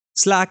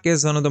Slack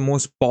is one of the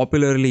most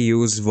popularly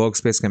used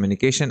workspace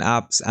communication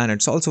apps, and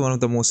it's also one of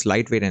the most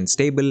lightweight and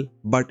stable,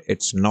 but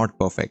it's not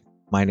perfect.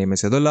 My name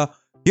is Yadullah.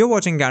 You're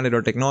watching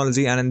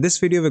Candid.Technology, and in this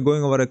video, we're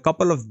going over a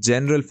couple of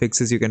general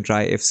fixes you can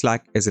try if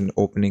Slack isn't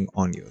opening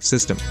on your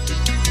system.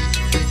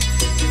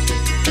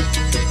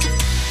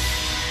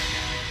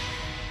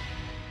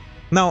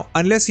 Now,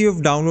 unless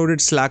you've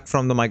downloaded Slack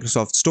from the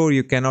Microsoft Store,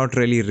 you cannot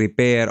really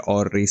repair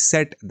or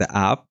reset the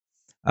app.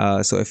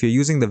 So if you're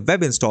using the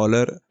web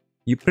installer,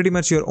 pretty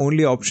much your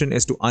only option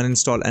is to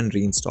uninstall and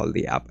reinstall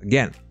the app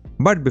again.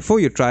 But before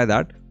you try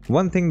that,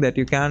 one thing that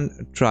you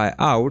can try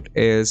out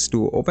is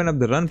to open up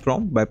the run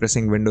prompt by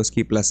pressing Windows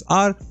key plus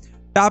R,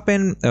 type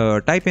in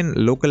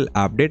local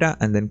app data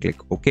and then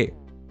click OK.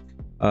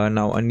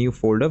 Now a new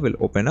folder will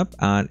open up,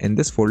 and in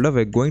this folder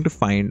we're going to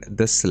find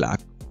the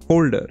Slack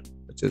folder,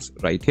 which is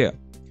right here.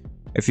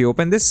 If you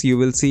open this, you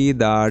will see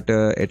that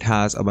it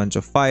has a bunch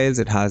of files.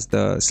 It has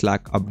the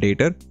Slack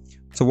updater.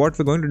 So what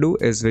we're going to do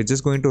is we're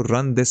just going to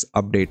run this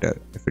updater.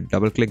 If we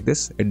double click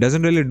this, it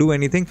doesn't really do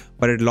anything,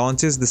 but it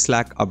launches the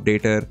Slack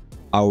updater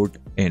out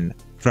in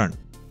front.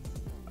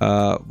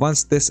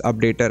 Once this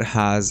updater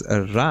has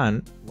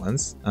run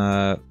once,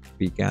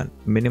 we can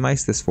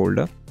minimize this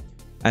folder,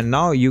 and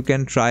now you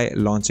can try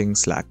launching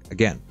Slack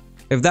again.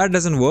 If that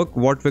doesn't work,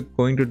 what we're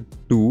going to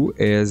do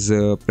is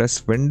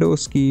press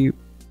Windows key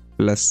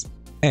plus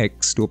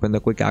X to open the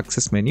quick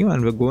access menu,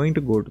 and we're going to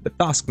go to the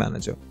task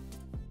manager.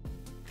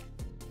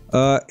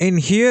 In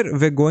here,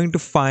 we're going to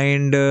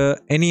find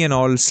any and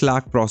all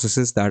Slack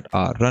processes that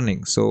are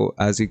running. So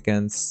as you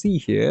can see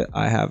here,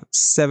 I have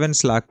 7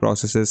 Slack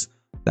processes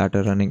that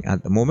are running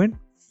at the moment.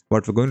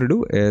 What we're going to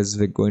do is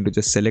we're going to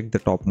just select the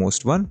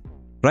topmost one,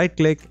 right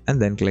click,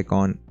 and then click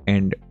on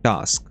End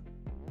Task.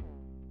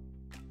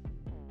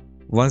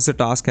 Once the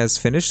task has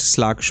finished,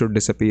 Slack should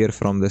disappear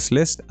from this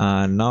list,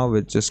 and now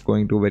we're just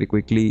going to very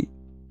quickly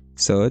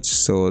search.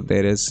 So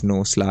there is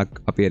no Slack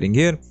appearing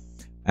here.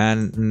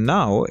 And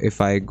now if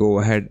I go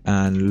ahead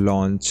and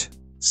launch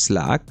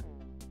Slack,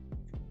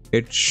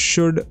 it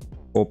should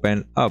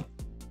open up,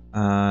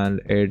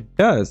 and it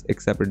does,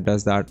 except it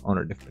does that on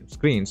a different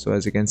screen. So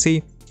as you can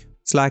see,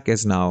 Slack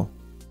is now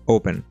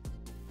open.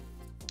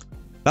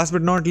 Last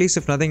but not least,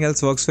 if nothing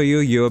else works for you,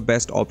 your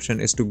best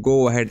option is to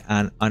go ahead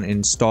and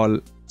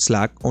uninstall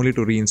Slack, only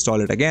to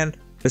reinstall it again,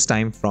 this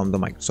time from the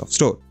Microsoft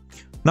Store.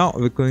 Now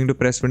we're going to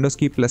press Windows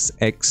key plus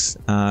X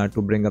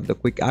to bring up the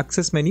quick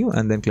access menu,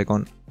 and then click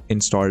on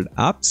Installed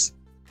Apps.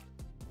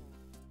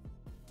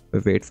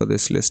 We wait for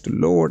this list to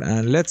load,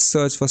 and let's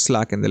search for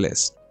Slack in the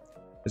list.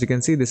 As you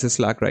can see, this is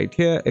Slack right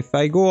here. If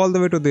I go all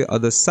the way to the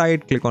other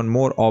side, click on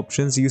More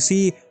Options, you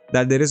see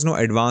that there is no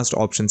advanced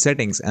option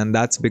settings, and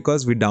that's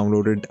because I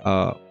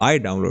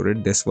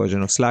downloaded this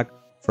version of Slack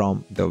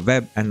from the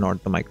web and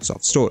not the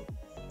Microsoft Store.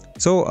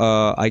 So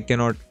I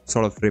cannot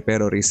sort of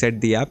repair or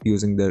reset the app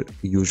using the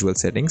usual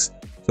settings.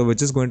 So we're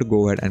just going to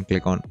go ahead and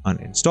click on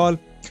Uninstall.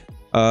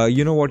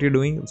 You know what you're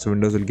doing, so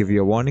Windows will give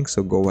you a warning,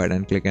 so go ahead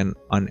and click on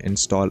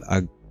Uninstall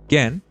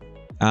again.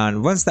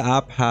 And once the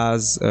app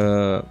has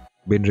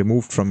been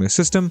removed from your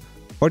system,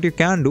 what you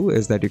can do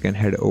is that you can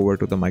head over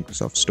to the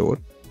Microsoft Store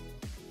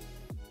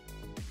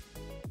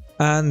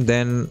and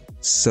then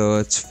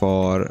search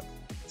for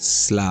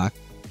Slack.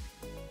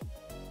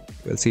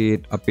 You'll see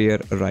it appear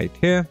right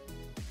here,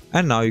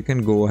 and now you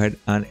can go ahead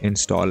and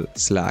install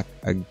Slack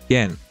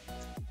again.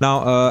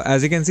 Now,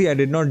 as you can see, I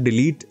did not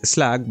delete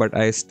Slack, but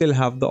I still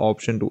have the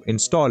option to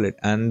install it.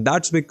 And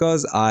that's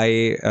because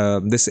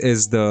this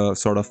is the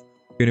sort of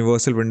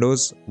universal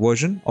Windows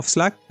version of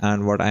Slack,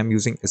 and what I'm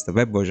using is the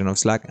web version of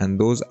Slack, and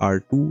those are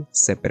 2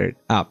 separate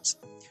apps.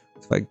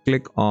 So if I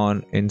click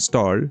on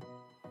install, you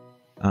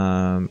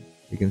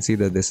can see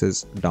that this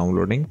is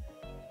downloading.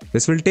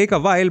 This will take a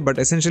while, but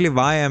essentially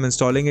why I'm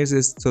installing it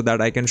is so that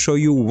I can show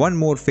you one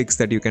more fix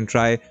that you can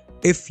try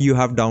if you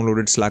have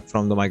downloaded Slack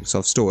from the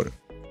Microsoft Store.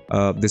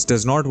 This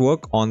does not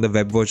work on the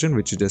web version,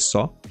 which you just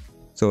saw.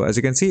 So as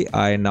you can see,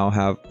 I now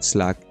have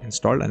Slack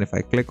installed, and if I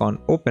click on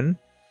open,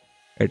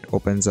 it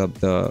opens up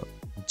the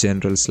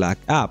general Slack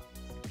app.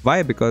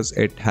 Why? Because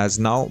it has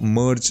now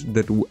merged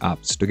the 2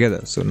 apps together.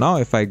 So now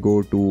if I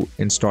go to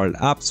installed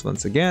apps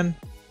once again,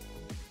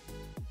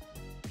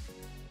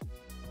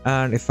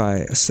 and if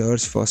I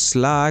search for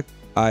Slack,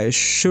 I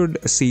should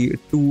see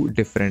 2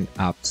 different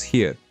apps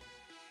here.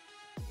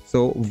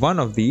 So one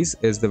of these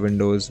is the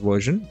Windows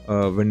version,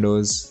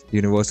 Windows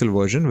Universal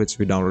version, which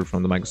we downloaded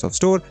from the Microsoft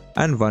Store,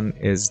 and one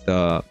is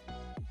the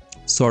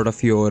sort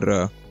of your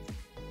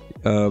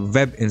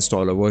web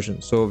installer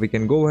version. So we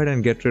can go ahead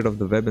and get rid of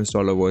the web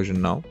installer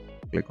version now.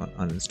 Click on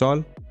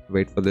uninstall,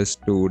 wait for this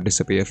to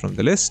disappear from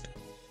the list.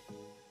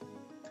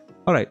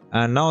 All right,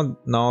 and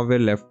now we're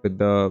left with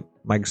the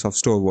Microsoft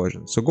Store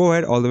version. So go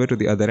ahead all the way to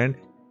the other end,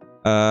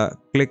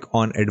 click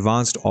on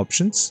advanced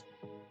options.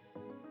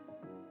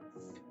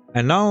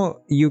 And now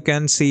you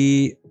can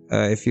see,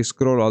 if you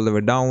scroll all the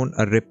way down,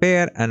 a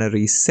repair and a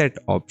reset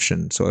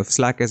option. So if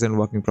Slack isn't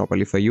working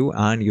properly for you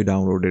and you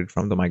downloaded it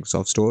from the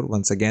Microsoft Store,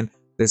 once again,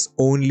 this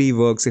only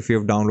works if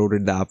you've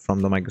downloaded the app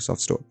from the Microsoft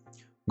Store.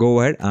 Go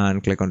ahead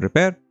and click on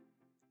repair.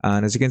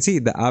 And as you can see,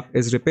 the app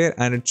is repair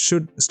and it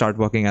should start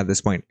working at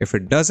this point. If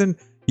it doesn't,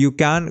 you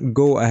can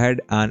go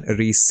ahead and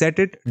reset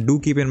it. Do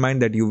keep in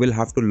mind that you will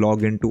have to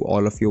log into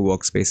all of your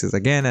workspaces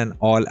again and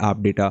all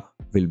app data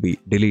will be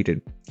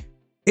deleted.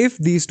 If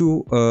these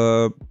two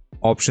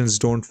options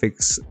don't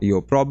fix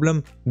your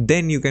problem,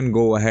 then you can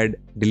go ahead,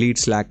 delete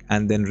Slack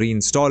and then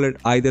reinstall it,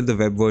 either the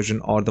web version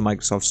or the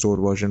Microsoft Store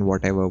version,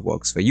 whatever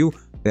works for you.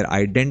 They're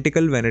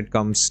identical when it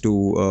comes to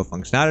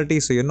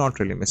functionality, so you're not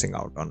really missing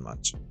out on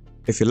much.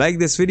 If you like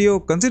this video,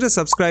 consider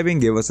subscribing,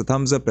 give us a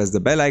thumbs up, press the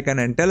bell icon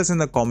and tell us in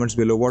the comments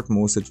below what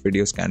more such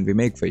videos can we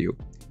make for you.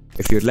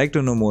 If you'd like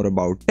to know more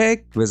about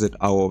tech, visit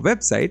our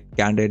website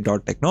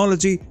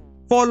Candid.Technology.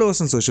 Follow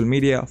us on social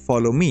media,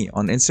 follow me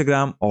on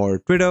Instagram or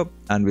Twitter,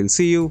 and we'll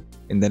see you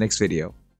in the next video.